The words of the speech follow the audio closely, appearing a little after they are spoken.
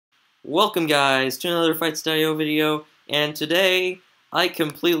Welcome guys to another Fightz video, and today I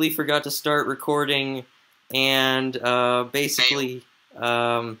completely forgot to start recording, and so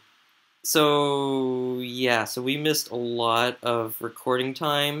we missed a lot of recording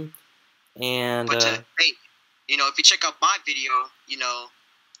time, and But hey, if you check out my video,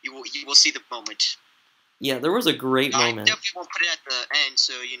 you will see the moment. yeah, there was a great moment. I definitely won't put it at the end,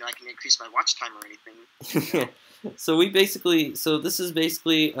 so I can increase my watch time or anything. So this is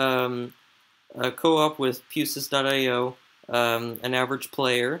basically a co-op with Pusis.io, an average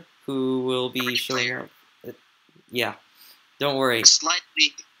player who will be showing up. Yeah, don't worry.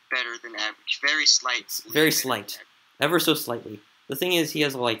 Slightly better than average. Very slight. Very slight. Ever so slightly. The thing is, he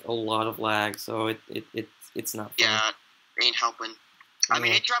has like a lot of lag, so it's not fun. Yeah, ain't helping. I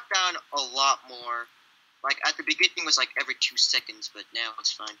mean, it dropped down a lot more. Like, at the beginning it was like every 2 seconds, but now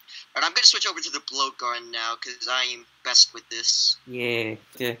it's fine. But I'm going to switch over to the blow gun now, because I am best with this. Yeah,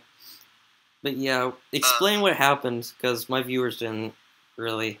 okay. But yeah, explain what happened, because my viewers didn't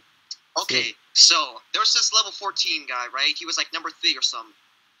really... Okay, so, there was this level 14 guy, right? He was like number 3 or something.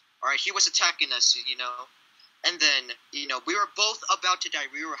 Alright, he was attacking us, And then, we were both about to die.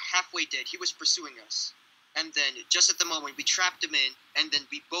 We were halfway dead. He was pursuing us. And then, just at the moment, we trapped him in, and then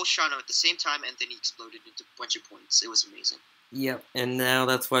we both shot him at the same time, and then he exploded into a bunch of points. It was amazing. Yep, and now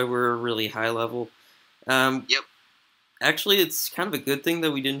that's why we're really high level. Yep. Actually, it's kind of a good thing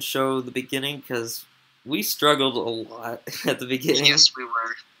that we didn't show the beginning, because we struggled a lot at the beginning. Yes, we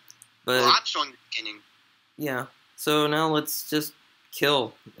were. But, well, I'm showing the beginning. Yeah, so now let's just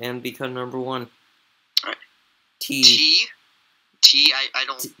kill and become number 1. Alright. T. I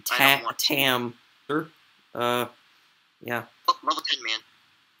don't want Tam. Yeah. Oh, level 10 man.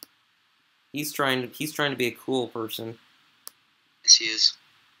 He's trying to be a cool person. Yes, he is.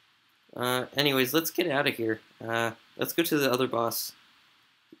 Anyways, let's get out of here. Let's go to the other boss.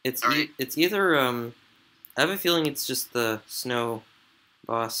 It's either I have a feeling it's just the snow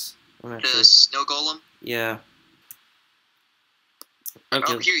boss. I'm not sure. The snow golem? Yeah.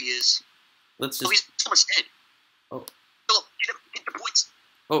 Okay. Oh, here he is. Let's just... Oh, he's almost dead. Oh. Philip, get the points.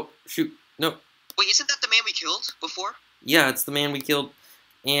 Oh, shoot. No. Wait, isn't that the man we killed before? Yeah, it's the man we killed,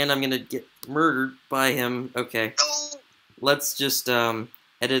 and I'm gonna get murdered by him. Okay. No! Let's just,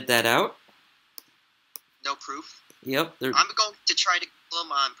 edit that out. No proof. Yep. I'm going to try to kill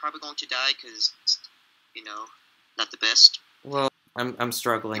him. I'm probably going to die, because, not the best. Well, I'm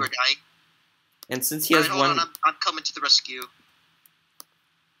struggling. You are dying. And since he has one... I'm coming to the rescue.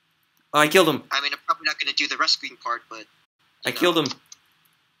 Oh, I killed him. I mean, I'm probably not going to do the rescuing part, but... I killed him.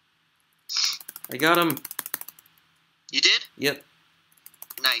 I got him. You did? Yep.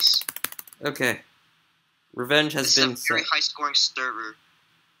 Nice. Okay. Revenge has been set. This is a very high-scoring server.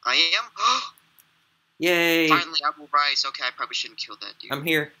 I am? Yay! Finally, I will rise. Okay, I probably shouldn't kill that dude. I'm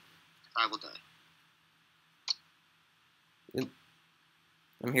here. I will die.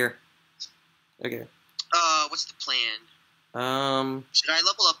 I'm here. Okay. What's the plan? Should I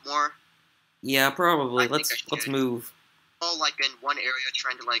level up more? Yeah, probably. Let's move. Oh, like in one area,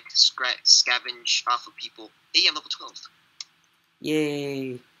 trying to like scavenge off of people. Hey, I'm level 12.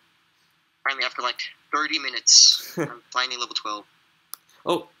 Yay! Finally, after like 30 minutes, I'm finally level 12.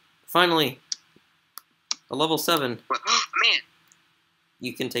 Oh, finally! A level 7. Man!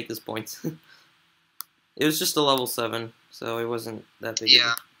 You can take his points. It was just a level 7, so it wasn't that big.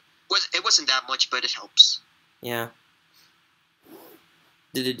 Yeah. It wasn't that much, but it helps. Yeah.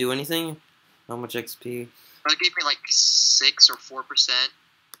 Did it do anything? How much XP? It gave me like 6 or 4%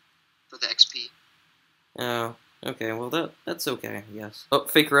 for the XP. Oh, okay. Well, that's okay. Yes. Oh,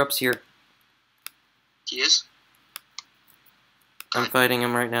 Faker Up's here. He is. I'm fighting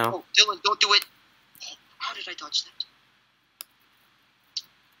him right now. Oh, Dylan, don't do it. Oh, how did I dodge that?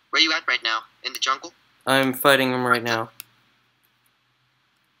 Where are you at right now? In the jungle? I'm fighting him right now.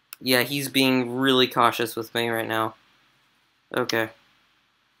 Yeah, he's being really cautious with me right now. Okay.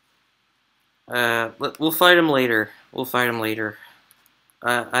 We'll fight him later. We'll fight him later.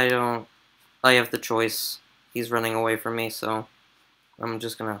 I have the choice. He's running away from me, so I'm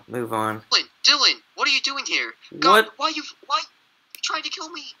just gonna move on. Dylan, what are you doing here? God, why you trying to kill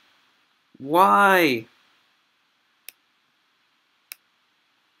me? Why?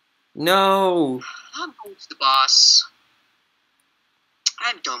 No. I'm going to the boss.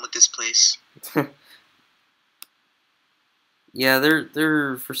 I'm done with this place. Yeah,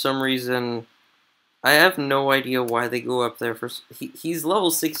 they're for some reason... I have no idea why they go up there. He's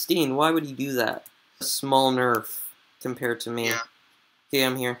level 16. Why would he do that? A small nerf compared to me. Yeah. Okay,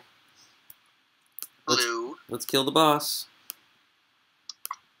 I'm here. Hello. Let's kill the boss.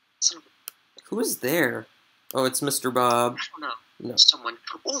 Who is there? Oh, it's Mr. Bob. I don't know. No. Someone.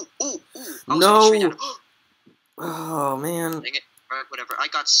 Ooh, ooh, ooh. I was like straight No! down. Oh, man. Dang it. Alright, whatever. I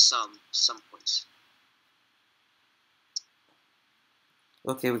got some points.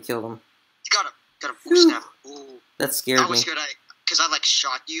 Okay, we killed him. Got him. Got him. Ooh, Phew. snap. Ooh. That scared I was me. scared because I like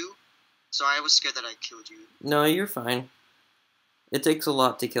shot you, so I was scared that I killed you. No, you're fine. It takes a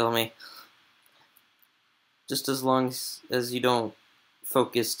lot to kill me. Just as long as you don't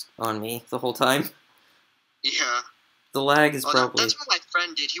focus on me the whole time. Yeah. The lag is probably... That's what my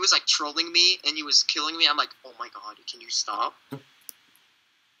friend did. He was like trolling me and he was killing me. I'm like, oh my god, can you stop?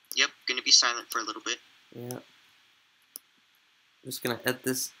 Yep, gonna be silent for a little bit. Yeah. Just gonna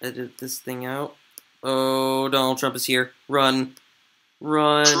edit this thing out. Oh, Donald Trump is here. Run.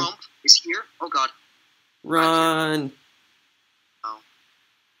 Run. Trump is here? Oh god. Run. Oh.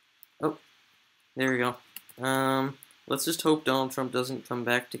 Oh. There we go. Let's just hope Donald Trump doesn't come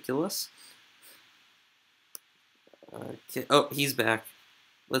back to kill us. Okay. Oh, he's back.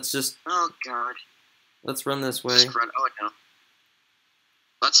 Let's just... Oh god. Let's run this way. Just run. Oh no.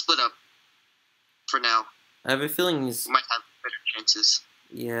 Let's split up. For now. I have a feeling he's... We might have better chances.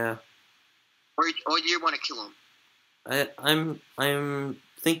 Yeah. Or you want to kill him. I'm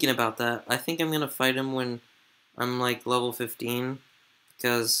thinking about that. I think I'm gonna fight him when I'm like level 15,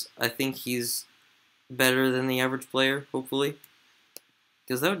 because I think he's better than the average player, hopefully.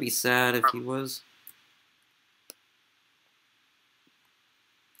 Because that would be sad if he was.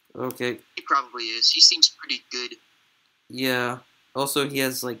 Okay. He probably is. He seems pretty good. Yeah. Also, he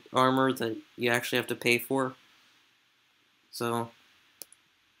has like armor that you actually have to pay for. So.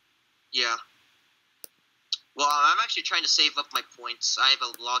 Yeah. Well, I'm actually trying to save up my points. I have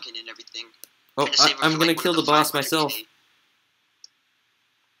a login and everything. Oh, I'm gonna kill the boss myself.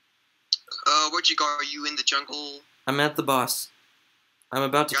 Where'd you go? Are you in the jungle? I'm at the boss. I'm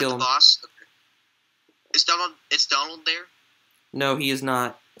about to kill him. The boss? Okay. Is Donald there? No, he is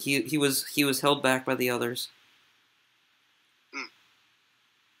not. He was held back by the others.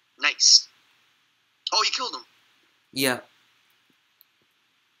 Nice. Oh, you killed him. Yeah.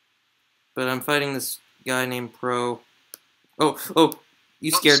 But I'm fighting this guy named Pro. Oh,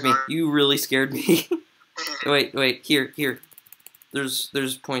 you scared me. You really scared me. wait, here.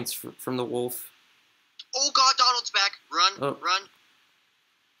 There's points from the wolf. Oh god, Donald's back. Run, run.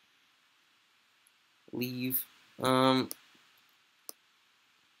 Leave.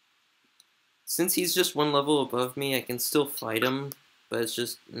 Since he's just one level above me, I can still fight him, but it's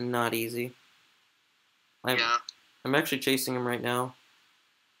just not easy. I'm actually chasing him right now.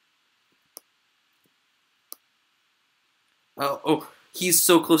 Oh, he's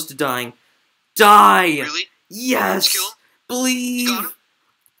so close to dying. Die! Really? Yes! Did you kill him? Believe! You got him?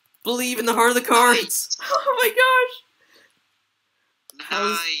 Believe in the heart of the cards! Oh my gosh!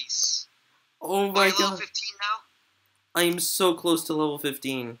 Nice! Oh my god. Level 15 now? I am so close to level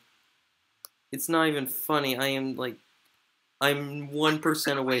 15. It's not even funny. I'm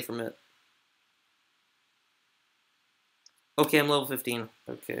 1% away from it. Okay, I'm level 15.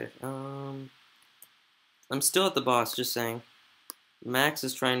 Okay, I'm still at the boss, just saying. Max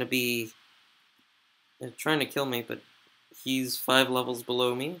is trying to kill me, but he's 5 levels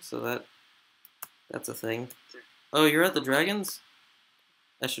below me, so that's a thing. Oh, you're at the dragons?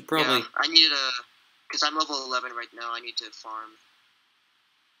 I should probably... Yeah, I need because I'm level 11 right now, I need to farm.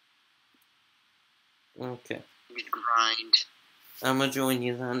 Okay. I need to grind. I'm gonna join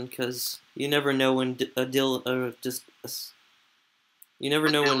you then, because you never know when you never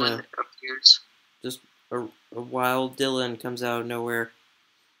know when a wild Dylan comes out of nowhere.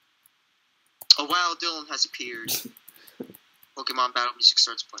 A wild Dylan has appeared. Pokemon battle music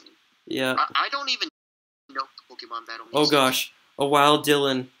starts playing. Yeah. I don't even know Pokemon battle music. Oh gosh, a wild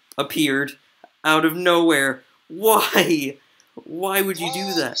Dylan appeared out of nowhere. Why? Why would you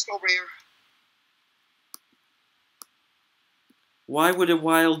do that? So rare. Why would a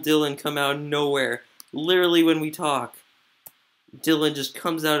wild Dylan come out of nowhere? Literally when we talk, Dylan just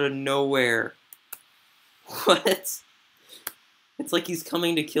comes out of nowhere. What? It's like he's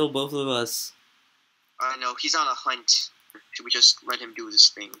coming to kill both of us. I know, he's on a hunt. Should we just let him do this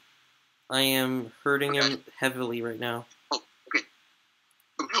thing? I am hurting him heavily right now. Oh, okay.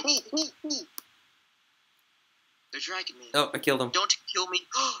 Oh. They're dragging me. Oh, I killed him. Don't kill me.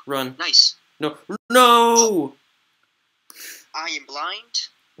 Run. Nice. No. No! I am blind.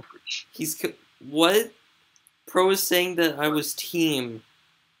 What? Pro is saying that I was team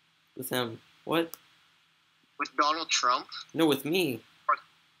with him. What? With Donald Trump? No, with me.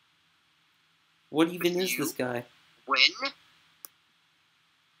 What even is this guy? When?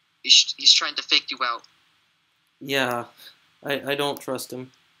 He's trying to fake you out. Yeah. I don't trust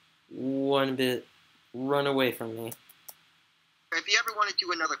him. One bit. Run away from me. if you ever want to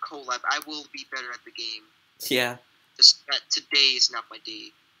do another collab, I will be better at the game. Yeah. Just that today is not my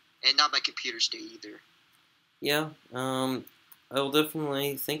day, and not my computer's day either. Yeah. I will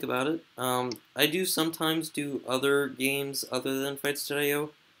definitely think about it. I do sometimes do other games other than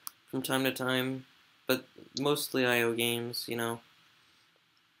Fightz.io from time to time, but mostly IO games, you know.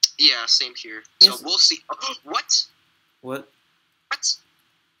 Yeah, same here. Yes. So we'll see. What? What? What?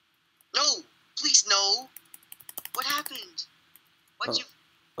 No! Please no! What happened? What you?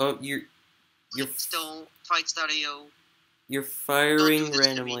 Oh, you're Please don't. Fightz.io. You're Don't do firing this to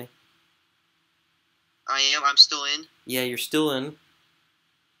randomly. me. I am. I'm still in. Yeah, you're still in.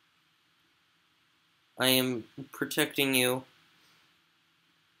 I am protecting you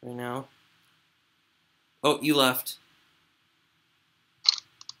right now. Oh, you left.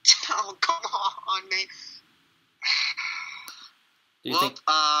 Oh, come on, man. Do you Well, think?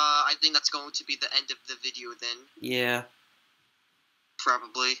 I think that's going to be the end of the video then. Yeah.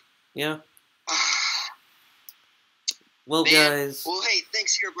 Probably. Yeah. Well, Man, guys. well, hey,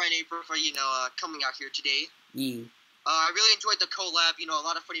 thanks here, Brian April, for, coming out here today. Yeah. I really enjoyed the collab, a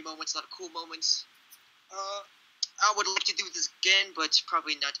lot of funny moments, a lot of cool moments. I would like to do this again, but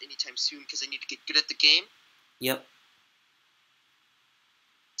probably not anytime soon, because I need to get good at the game. Yep.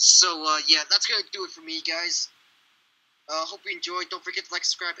 So, yeah, that's going to do it for me, guys. Hope you enjoyed. Don't forget to like,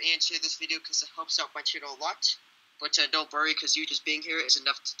 subscribe, and share this video, because it helps out my channel a lot. But don't worry, because you just being here is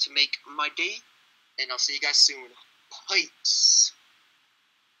enough to make my day. And I'll see you guys soon. Fightz.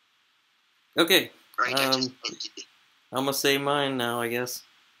 Okay. Right, I'm gonna say mine now, I guess.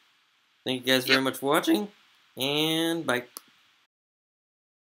 Thank you guys very much for watching, and bye.